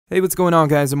Hey, what's going on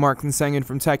guys, I'm Mark Sangan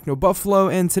from Techno Buffalo,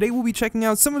 and today we'll be checking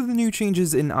out some of the new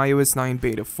changes in iOS 9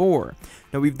 Beta 4.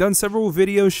 Now we've done several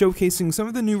videos showcasing some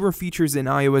of the newer features in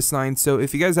iOS 9, so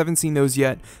if you guys haven't seen those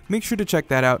yet, make sure to check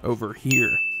that out over here.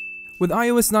 With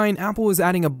iOS 9, Apple is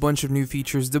adding a bunch of new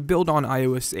features to build on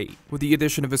iOS 8, with the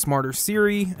addition of a smarter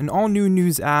Siri, an all-new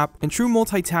news app, and true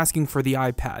multitasking for the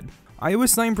iPad.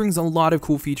 iOS 9 brings a lot of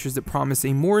cool features that promise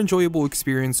a more enjoyable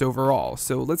experience overall,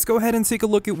 so let's go ahead and take a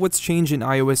look at what's changed in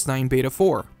iOS 9 Beta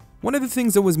 4. One of the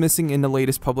things that was missing in the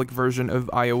latest public version of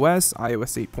iOS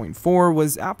 8.4,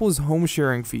 was Apple's home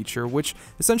sharing feature, which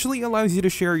essentially allows you to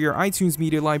share your iTunes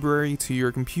media library to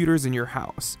your computers in your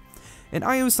house. In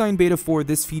iOS 9 Beta 4,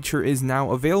 this feature is now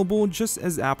available just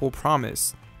as Apple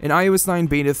promised. In iOS 9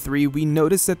 Beta 3, we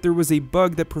noticed that there was a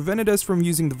bug that prevented us from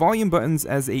using the volume buttons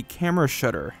as a camera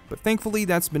shutter, but thankfully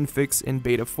that's been fixed in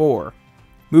Beta 4.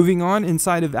 Moving on,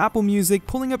 inside of Apple Music,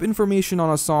 pulling up information on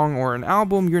a song or an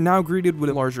album, you're now greeted with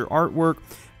larger artwork.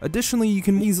 Additionally, you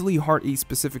can easily heart a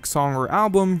specific song or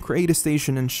album, create a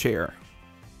station, and share.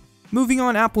 Moving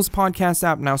on, Apple's podcast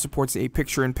app now supports a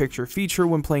picture-in-picture feature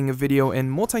when playing a video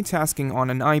and multitasking on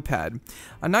an iPad.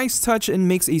 A nice touch and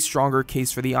makes a stronger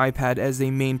case for the iPad as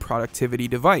a main productivity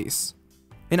device.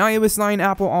 In iOS 9,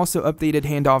 Apple also updated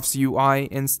Handoff's UI.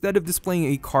 Instead of displaying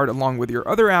a card along with your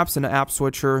other apps in an app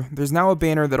switcher, there's now a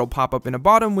banner that'll pop up in the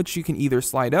bottom which you can either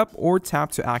slide up or tap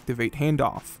to activate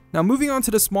Handoff. Now moving on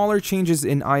to the smaller changes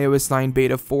in iOS 9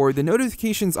 Beta 4, the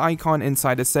notifications icon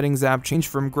inside the Settings app changed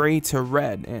from gray to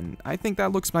red, and I think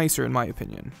that looks nicer in my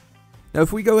opinion. Now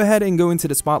if we go ahead and go into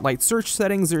the Spotlight search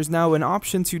settings, there's now an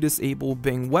option to disable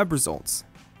Bing web results.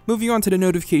 Moving on to the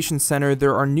Notification Center,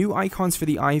 there are new icons for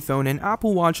the iPhone and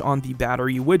Apple Watch on the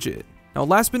battery widget. Now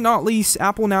last but not least,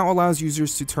 Apple now allows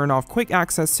users to turn off quick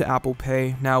access to Apple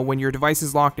Pay. Now when your device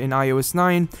is locked in iOS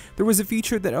 9, there was a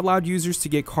feature that allowed users to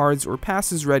get cards or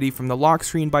passes ready from the lock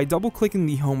screen by double-clicking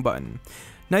the home button.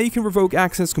 Now you can revoke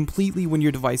access completely when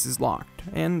your device is locked.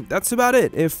 And that's about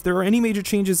it. If there are any major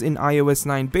changes in iOS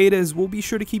 9 betas, we'll be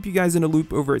sure to keep you guys in a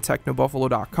loop over at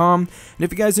technobuffalo.com. And if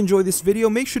you guys enjoyed this video,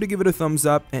 make sure to give it a thumbs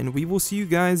up, and we will see you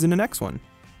guys in the next one.